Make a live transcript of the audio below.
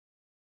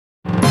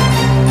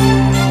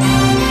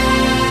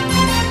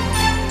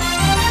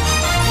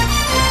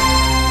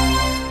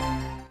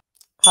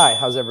Hi,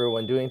 how's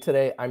everyone doing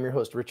today? I'm your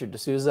host, Richard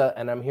D'Souza,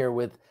 and I'm here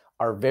with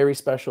our very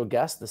special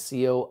guest, the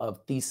CEO of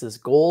Thesis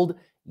Gold,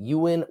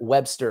 Ewan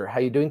Webster. How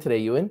are you doing today,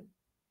 Ewan?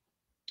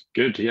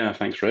 Good. Yeah.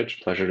 Thanks, Rich.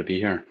 Pleasure to be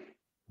here.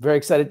 Very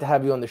excited to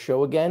have you on the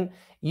show again.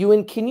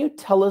 Ewan, can you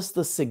tell us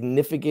the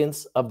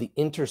significance of the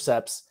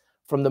intercepts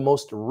from the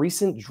most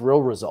recent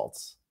drill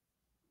results?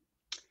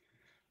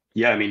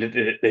 Yeah. I mean,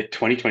 the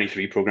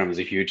 2023 program was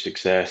a huge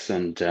success,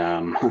 and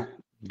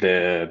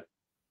the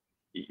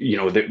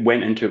that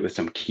went into it with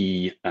some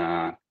key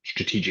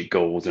strategic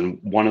goals, and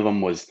one of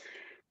them was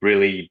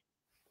really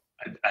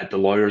at the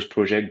Lawyers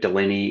Project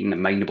delineating the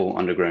mineable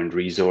underground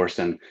resource,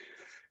 and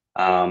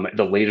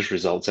the latest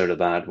results out of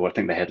that, well, I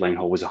think the headline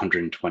hole was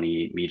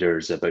 128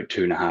 meters, about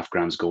 2.5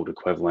 grams gold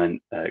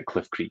equivalent at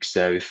Cliff Creek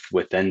South.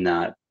 Within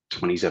that,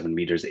 27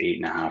 meters,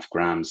 8.5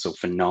 grams. So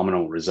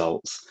phenomenal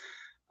results.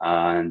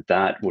 And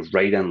that was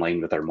right in line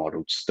with our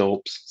modeled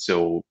stopes.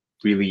 So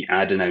really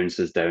adding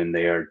ounces down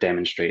there,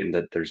 demonstrating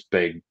that there's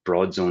big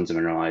broad zones of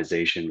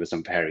mineralization with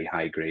some very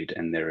high grade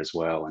in there as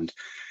well. And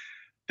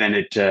then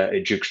at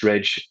Duke's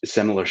Ridge,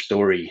 similar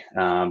story.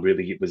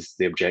 Really, it was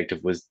the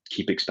objective was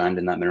keep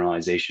expanding that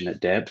mineralization at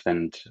depth,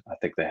 and I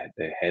think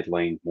the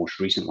headline, most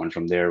recent one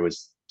from there,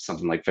 was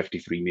something like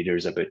 53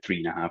 meters, about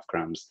 3.5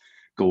 grams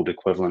gold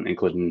equivalent,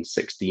 including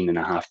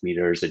 16.5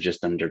 meters at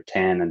just under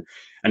 10.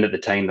 And at the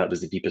time, that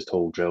was the deepest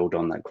hole drilled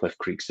on that Cliff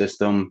Creek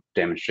system,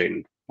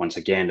 demonstrating once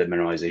again that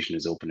mineralization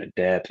is open at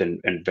depth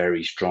and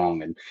very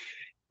strong. And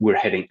we're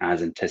heading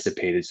as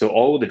anticipated. So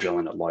all of the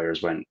drilling at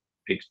Lawyers went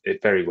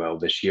very well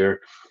this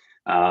year.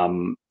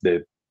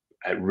 The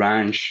At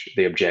Ranch,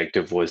 the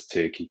objective was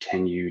to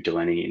continue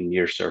delineating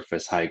near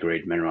surface high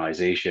grade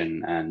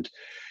mineralization and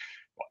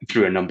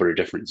through a number of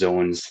different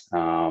zones.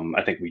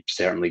 I think we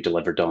certainly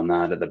delivered on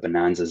that at the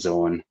Bonanza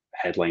Zone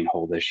headline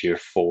hole this year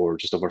for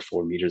just over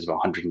 4 meters of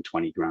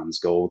 120 grams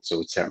gold.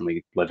 So it's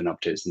certainly living up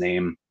to its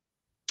name.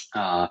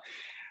 Uh,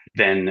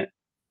 then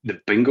the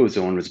bingo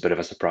zone was a bit of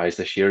a surprise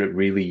this year. It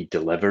really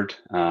delivered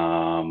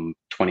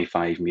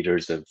 25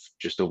 meters of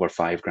just over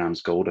 5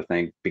 grams gold, I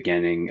think,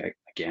 beginning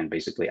again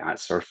basically at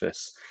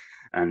surface.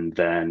 And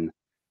then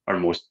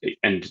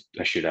and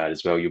I should add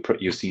as well,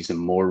 you'll see some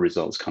more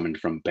results coming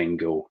from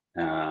bingo.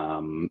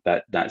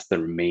 That's the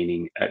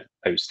remaining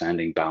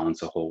outstanding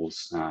balance of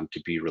holes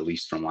to be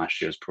released from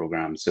last year's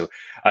program. So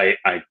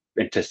I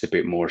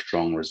anticipate more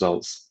strong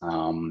results.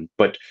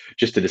 But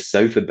just to the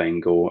south of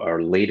bingo,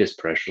 our latest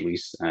press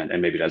release,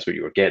 and maybe that's what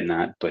you were getting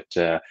at, but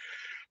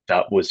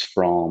that was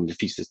from the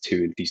Thesis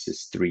 2 and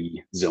Thesis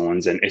 3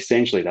 zones. And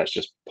essentially, that's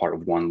just part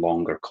of one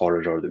longer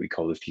corridor that we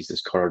call the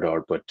Thesis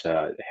Corridor. But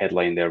the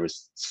headline there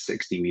was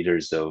 60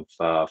 meters of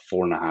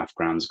 4.5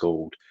 grams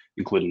gold,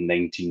 including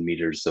 19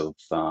 meters of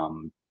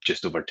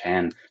just over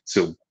 10.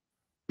 So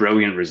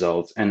brilliant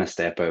results in a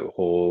step out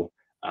hole,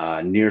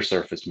 near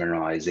surface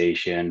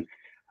mineralization.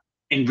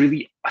 And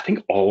really, I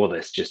think all of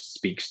this just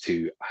speaks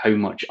to how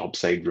much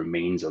upside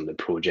remains on the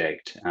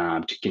project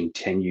to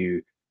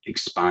continue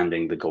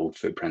expanding the gold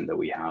footprint that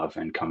we have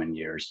in coming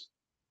years.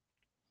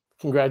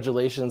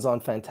 Congratulations on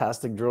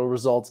fantastic drill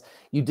results.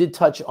 You did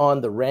touch on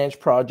the Ranch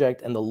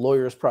project and the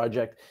Lawyers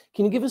project.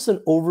 Can you give us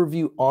an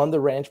overview on the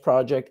Ranch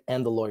project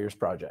and the Lawyers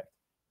project?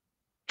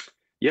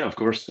 Yeah, of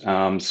course.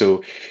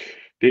 So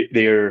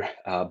they're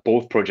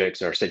both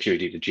projects are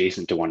situated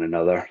adjacent to one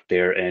another.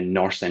 They're in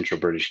north central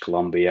British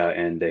Columbia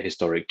in the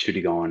historic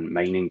Toodoggone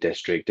Mining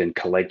District, and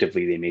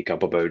collectively they make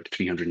up about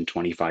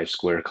 325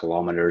 square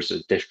kilometers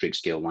of district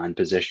scale land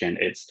position.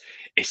 It's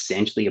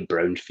essentially a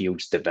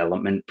brownfields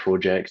development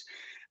project.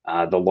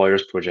 The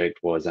Lawyers project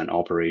was an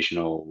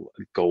operational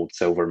gold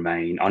silver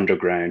mine,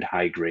 underground,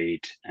 high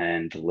grade,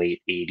 in the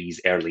late 80s,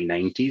 early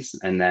 90s,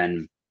 and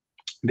then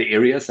the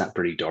area sat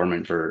pretty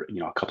dormant for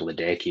a couple of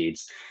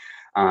decades,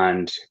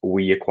 and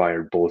we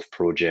acquired both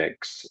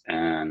projects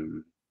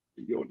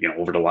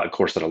over the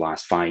course of the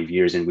last 5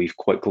 years, and we've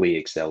quickly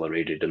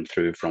accelerated them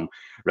through from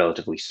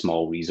relatively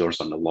small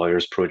resource on the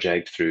Lawyers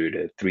project through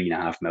to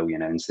 3.5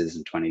 million ounces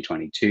in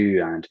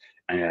 2022 and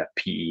a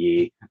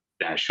PEA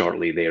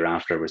shortly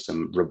thereafter with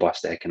some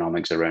robust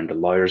economics around the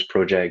Lawyers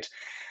project.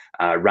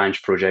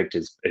 Ranch project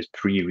is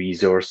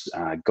pre-resource,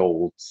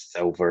 gold,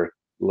 silver,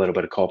 a little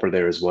bit of copper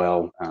there as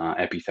well,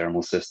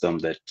 epithermal system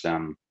that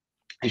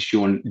has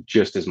shown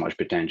just as much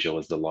potential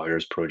as the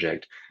Lawyers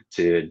project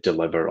to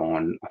deliver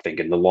on, I think,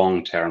 in the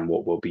long term,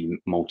 what will be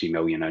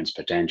multi-million ounce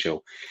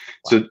potential.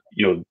 Wow.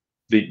 So,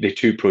 the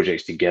two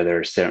projects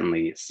together,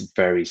 certainly it's a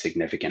very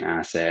significant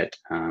asset,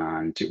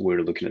 and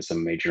we're looking at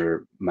some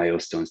major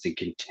milestones to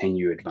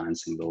continue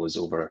advancing those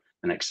over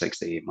the next 6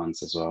 to 8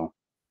 months as well.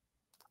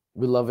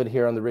 We love it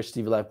here on the Rich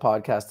TV Live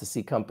podcast to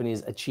see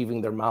companies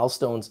achieving their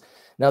milestones.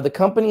 Now, the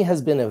company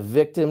has been a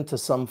victim to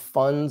some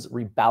funds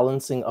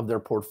rebalancing of their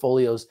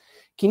portfolios.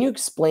 Can you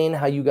explain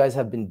how you guys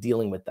have been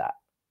dealing with that?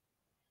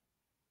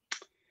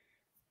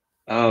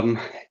 Um,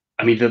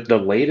 I mean, the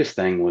latest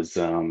thing was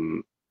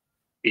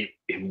it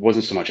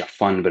wasn't so much a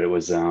fund, but it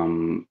was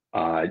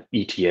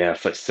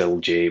ETF at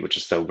SILJ, which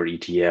is silver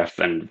ETF,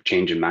 and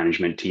change in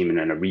management team, and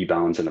then a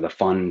rebalance into the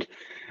fund.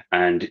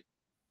 And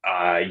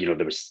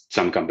there was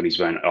some companies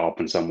went up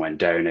and some went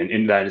down,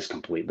 and that is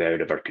completely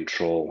out of our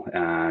control.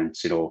 And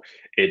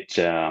it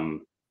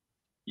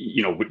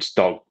which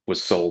stock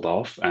was sold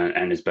off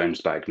and has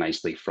bounced back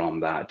nicely from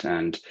that.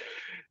 And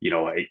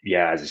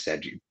yeah, as I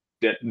said,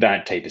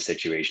 that type of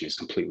situation is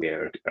completely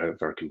out of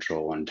our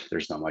control, and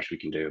there's not much we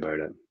can do about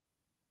it.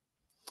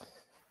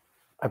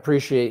 I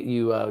appreciate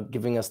you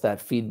giving us that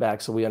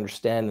feedback so we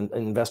understand and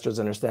investors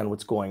understand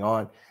what's going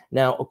on.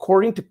 Now,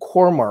 according to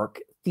Cormark,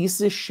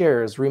 Thesis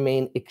shares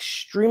remain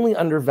extremely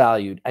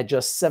undervalued at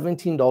just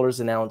 $17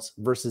 an ounce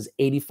versus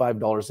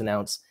 $85 an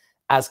ounce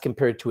as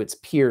compared to its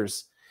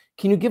peers.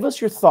 Can you give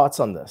us your thoughts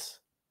on this?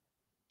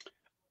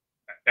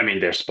 I mean,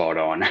 they're spot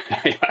on.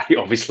 I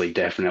obviously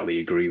definitely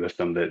agree with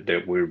them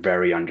that we're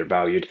very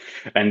undervalued,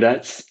 and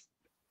that's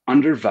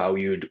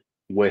undervalued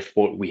with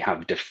what we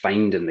have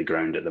defined in the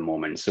ground at the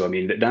moment. So I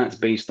mean, that's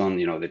based on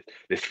the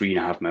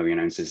 3.5 million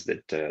ounces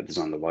that is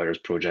on the Lawyers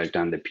project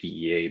and the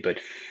PEA. But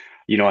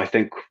I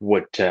think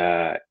what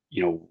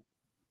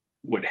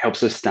what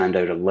helps us stand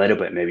out a little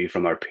bit maybe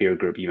from our peer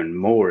group even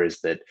more is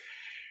that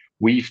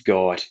we've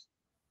got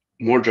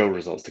more drill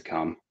results to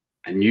come,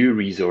 a new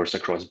resource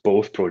across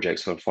both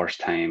projects for the first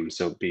time.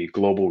 So it'd be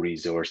global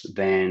resource,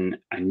 then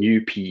a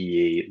new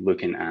PEA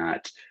looking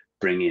at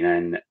bringing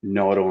in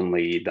not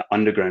only the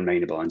underground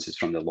mineable ounces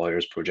from the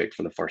Lawyers project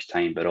for the first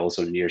time, but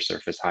also near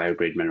surface higher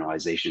grade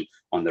mineralization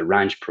on the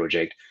Ranch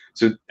project.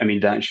 So, I mean,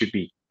 that should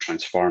be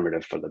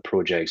transformative for the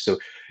project. So,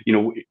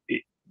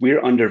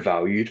 we're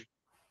undervalued,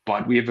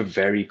 but we have a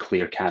very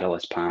clear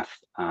catalyst path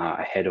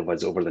ahead of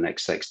us over the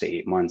next 6 to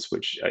 8 months,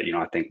 which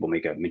I think will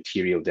make a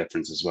material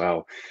difference as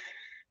well.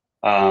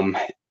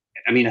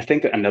 I mean, I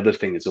think another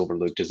thing that's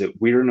overlooked is that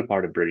we're in a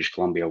part of British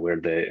Columbia where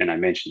and I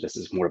mentioned this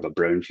is more of a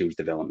brownfield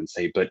development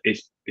site, but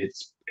it's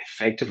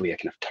effectively a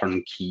kind of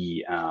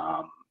turnkey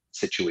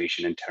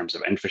situation in terms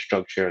of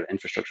infrastructure. The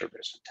infrastructure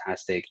is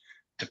fantastic.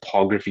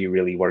 Topography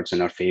really works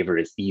in our favor.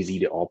 It's easy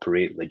to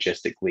operate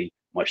logistically,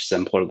 much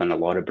simpler than a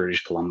lot of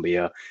British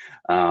Columbia.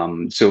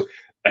 So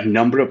a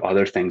number of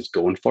other things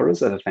going for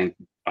us that I think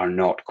are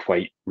not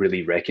quite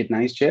really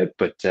recognized yet,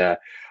 but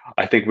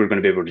I think we're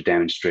going to be able to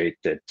demonstrate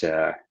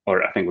that,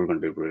 or I think we're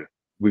going to be able to,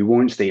 we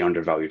won't stay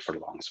undervalued for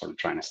long, is what I'm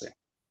trying to say.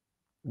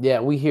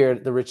 Yeah, we here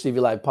at the Rich TV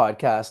Live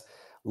podcast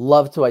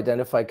love to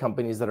identify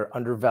companies that are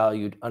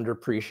undervalued,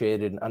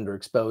 underappreciated, and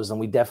underexposed, and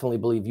we definitely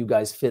believe you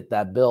guys fit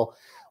that bill.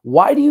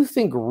 Why do you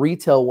think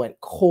retail went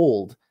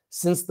cold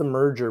since the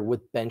merger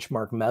with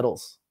Benchmark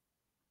Metals?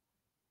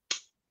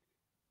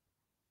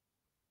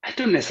 I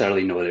don't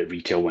necessarily know that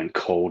retail went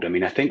cold. I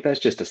mean, I think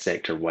that's just a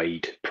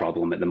sector-wide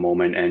problem at the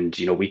moment. And,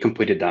 we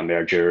completed that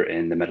merger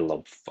in the middle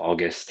of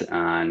August,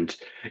 and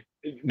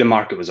the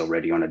market was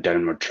already on a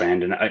downward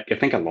trend. And I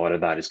think a lot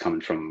of that is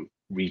coming from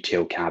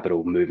retail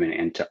capital moving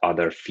into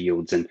other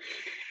fields. And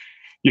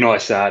I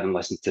sat and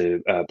listened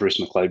to Bruce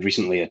McLeod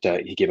recently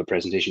he gave a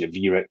presentation at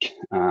VRIC,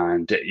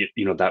 and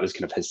that was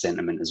kind of his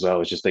sentiment as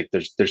well. It's just like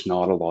there's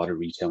not a lot of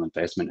retail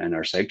investment in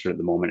our sector at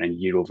the moment, and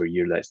year over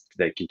year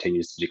that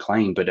continues to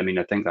decline. But I mean,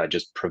 I think that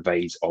just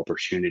provides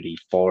opportunity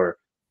for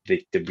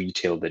the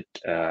retail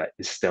that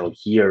is still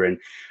here. And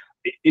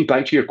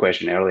back to your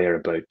question earlier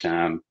about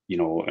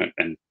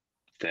and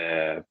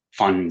the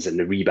funds and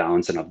the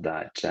rebalancing of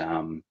that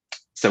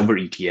silver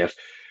ETF.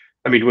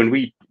 I mean, when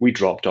we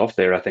dropped off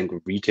there, I think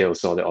retail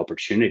saw the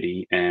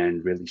opportunity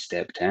and really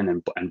stepped in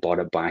and bought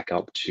it back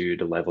up to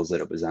the levels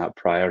that it was at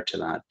prior to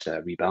that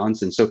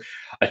rebalance. And so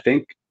I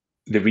think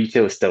the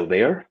retail is still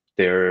there.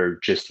 They're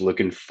just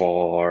looking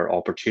for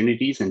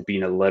opportunities and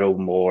being a little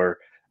more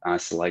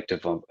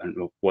selective of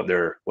what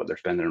they're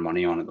spending their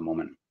money on at the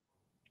moment.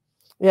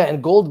 Yeah,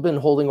 and gold's been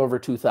holding over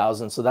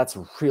 2,000, so that's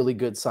a really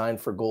good sign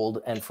for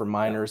gold and for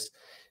miners.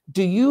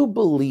 Do you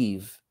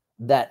believe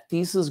that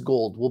Thesis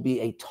Gold will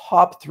be a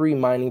top 3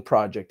 mining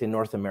project in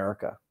North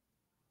America?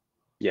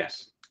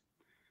 Yes.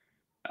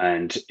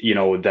 And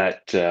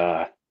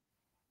that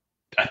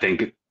I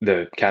think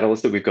the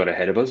catalyst that we've got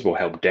ahead of us will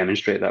help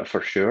demonstrate that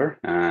for sure.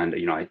 And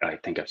I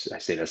think I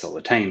say this all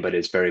the time, but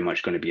it's very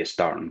much going to be a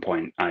starting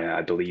point.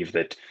 I believe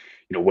that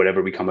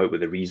whatever we come out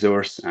with a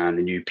resource and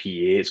the new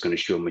PEA, it's going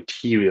to show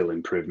material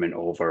improvement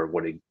over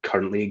what it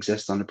currently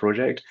exists on the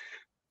project,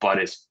 but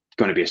it's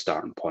going to be a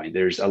starting point.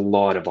 There's a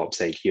lot of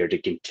upside here to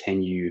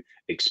continue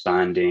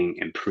expanding,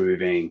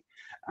 improving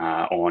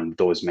on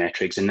those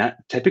metrics, and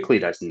typically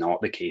that's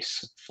not the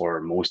case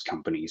for most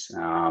companies.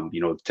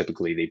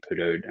 Typically they put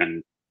out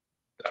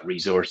a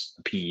resource,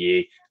 a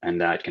PEA, and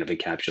that kind of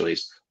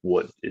encapsulates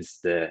what is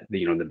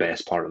the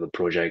best part of the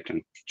project.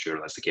 And sure,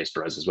 that's the case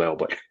for us as well,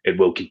 but it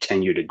will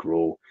continue to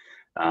grow.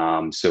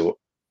 So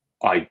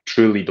I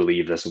truly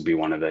believe this will be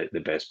one of the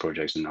best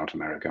projects in North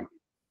America.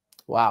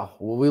 Wow.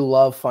 Well, we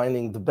love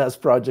finding the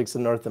best projects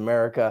in North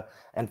America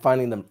and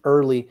finding them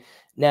early.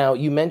 Now,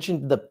 you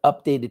mentioned the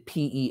updated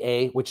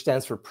PEA, which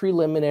stands for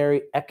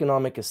Preliminary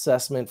Economic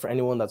Assessment for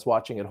anyone that's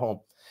watching at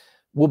home,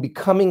 will be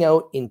coming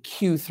out in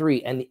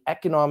Q3, and the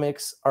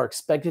economics are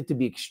expected to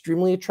be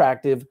extremely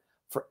attractive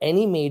for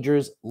any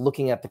majors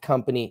looking at the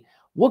company.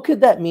 What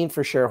could that mean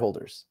for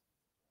shareholders?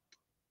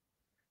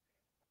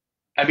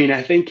 I mean,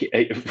 I think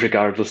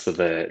regardless of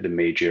the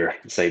major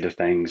side of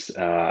things,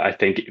 I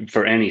think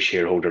for any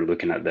shareholder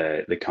looking at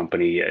the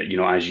company,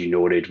 as you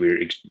noted,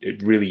 we're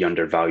really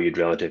undervalued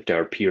relative to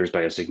our peers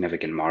by a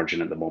significant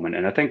margin at the moment.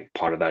 And I think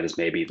part of that is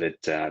maybe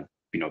that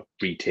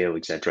retail,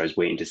 etc., is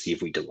waiting to see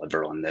if we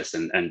deliver on this,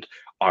 and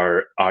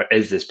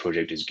is this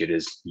project as good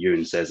as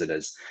Ewan says it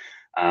is?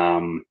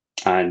 And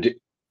I'm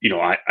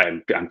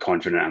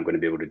confident I'm going to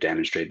be able to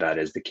demonstrate that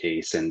is the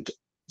case. And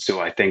so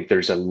I think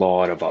there's a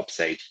lot of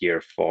upside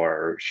here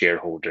for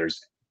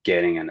shareholders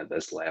getting in at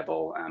this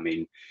level. I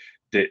mean,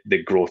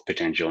 the growth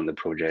potential in the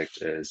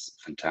project is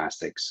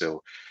fantastic.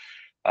 So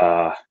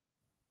a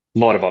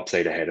lot of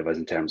upside ahead of us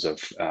in terms of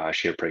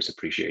share price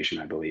appreciation,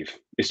 I believe,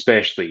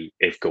 especially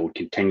if gold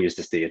continues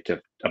to stay at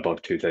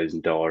above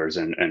 $2,000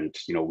 and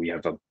we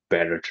have a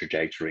better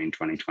trajectory in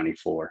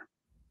 2024.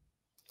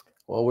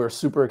 Well, we're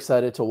super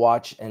excited to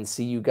watch and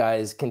see you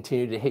guys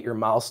continue to hit your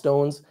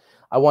milestones.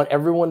 I want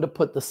everyone to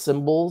put the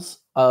symbols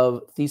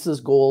of Thesis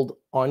Gold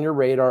on your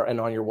radar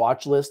and on your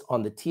watch list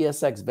on the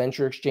TSX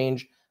Venture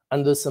Exchange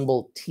under the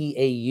symbol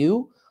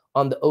TAU,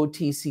 on the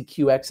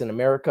OTCQX in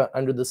America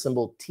under the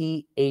symbol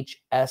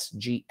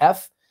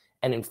THSGF,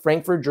 and in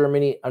Frankfurt,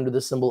 Germany under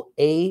the symbol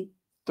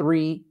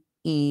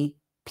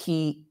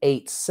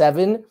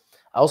A3EP87.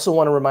 I also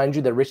want to remind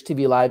you that Rich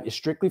TV Live is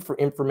strictly for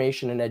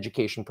information and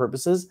education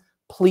purposes.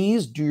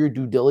 Please do your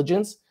due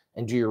diligence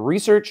and do your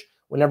research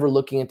whenever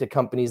looking into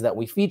companies that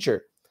we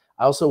feature.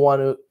 I also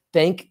want to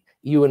thank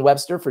Ewan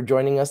Webster for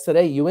joining us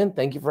today. Ewan,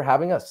 thank you for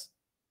having us.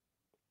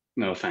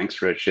 No,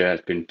 thanks, Rich. Yeah,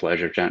 it's been a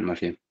pleasure chatting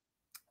with you.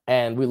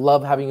 And we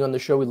love having you on the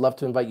show. We'd love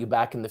to invite you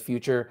back in the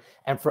future.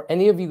 And for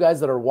any of you guys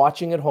that are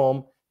watching at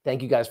home,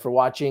 thank you guys for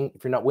watching.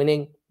 If you're not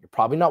winning, you're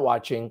probably not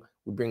watching.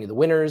 We bring you the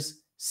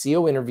winners,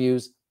 CEO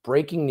interviews,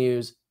 breaking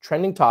news,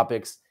 trending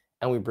topics,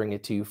 and we bring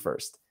it to you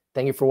first.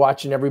 Thank you for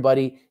watching,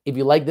 everybody. If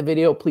you like the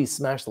video, please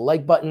smash the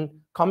like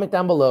button, comment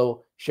down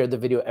below, share the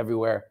video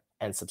everywhere,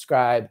 and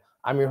subscribe.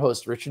 I'm your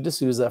host, Richard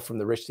D'Souza from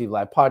the Rich TV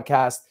Live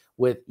podcast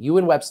with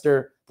Ewan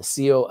Webster, the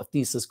CEO of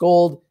Thesis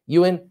Gold.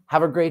 Ewan,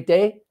 have a great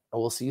day, and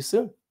we'll see you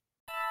soon.